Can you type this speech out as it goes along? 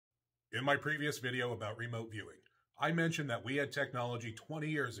In my previous video about remote viewing, I mentioned that we had technology 20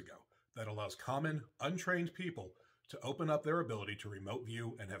 years ago that allows common, untrained people to open up their ability to remote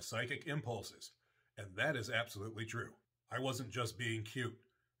view and have psychic impulses. And that is absolutely true. I wasn't just being cute.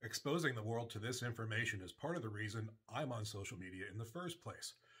 Exposing the world to this information is part of the reason I'm on social media in the first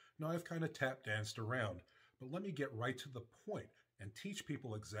place. Now, I've kind of tap danced around, but let me get right to the point and teach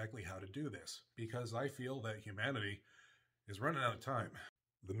people exactly how to do this, because I feel that humanity is running out of time.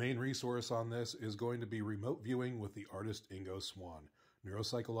 The main resource on this is going to be Remote Viewing with the Artist Ingo Swann,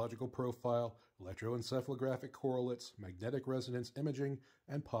 Neuropsychological Profile, Electroencephalographic Correlates, Magnetic Resonance Imaging,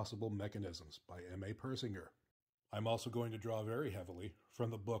 and Possible Mechanisms by M.A. Persinger. I'm also going to draw very heavily from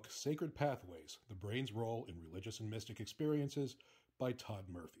the book Sacred Pathways, The Brain's Role in Religious and Mystic Experiences by Todd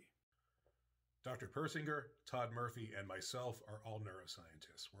Murphy. Dr. Persinger, Todd Murphy, and myself are all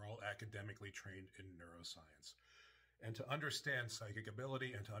neuroscientists. We're all academically trained in neuroscience. And to understand psychic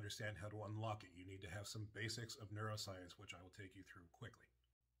ability and to understand how to unlock it, you need to have some basics of neuroscience, which I will take you through quickly.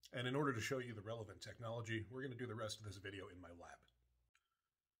 And in order to show you the relevant technology, we're going to do the rest of this video in my lab.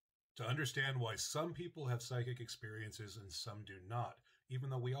 To understand why some people have psychic experiences and some do not,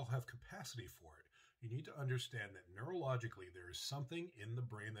 even though we all have capacity for it, you need to understand that neurologically there is something in the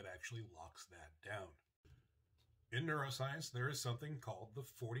brain that actually locks that down. In neuroscience, there is something called the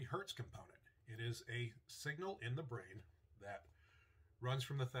 40 Hertz component. It is a signal in the brain that runs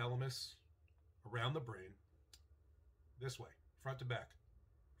from the thalamus around the brain this way, front to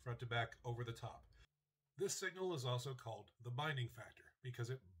back over the top. This signal is also called the binding factor because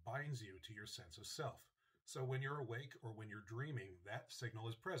it binds you to your sense of self. So when you're awake or when you're dreaming, that signal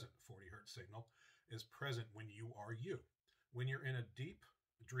is present. 40 Hertz signal is present when you are you. When you're in a deep,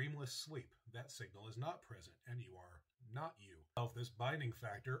 dreamless sleep, that signal is not present and you are not you. This binding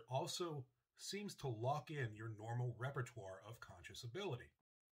factor also seems to lock in your normal repertoire of conscious ability.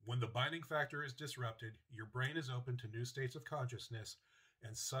 When the binding factor is disrupted, your brain is open to new states of consciousness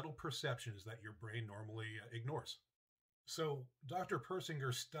and subtle perceptions that your brain normally ignores. So Dr.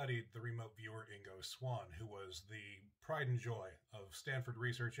 Persinger studied the remote viewer Ingo Swann, who was the pride and joy of Stanford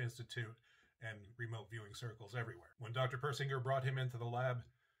Research Institute and remote viewing circles everywhere. When Dr. Persinger brought him into the lab,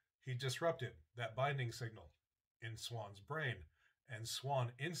 he disrupted that binding signal in Swann's brain, and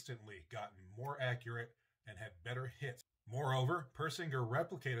Swann instantly got more accurate and had better hits. Moreover, Persinger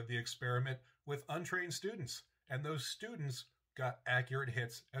replicated the experiment with untrained students, and those students got accurate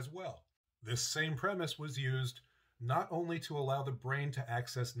hits as well. This same premise was used not only to allow the brain to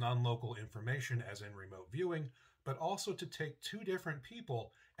access non-local information as in remote viewing, but also to take two different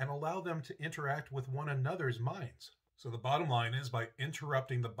people and allow them to interact with one another's minds. So the bottom line is, by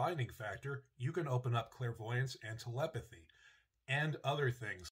interrupting the binding factor, you can open up clairvoyance and telepathy and other things.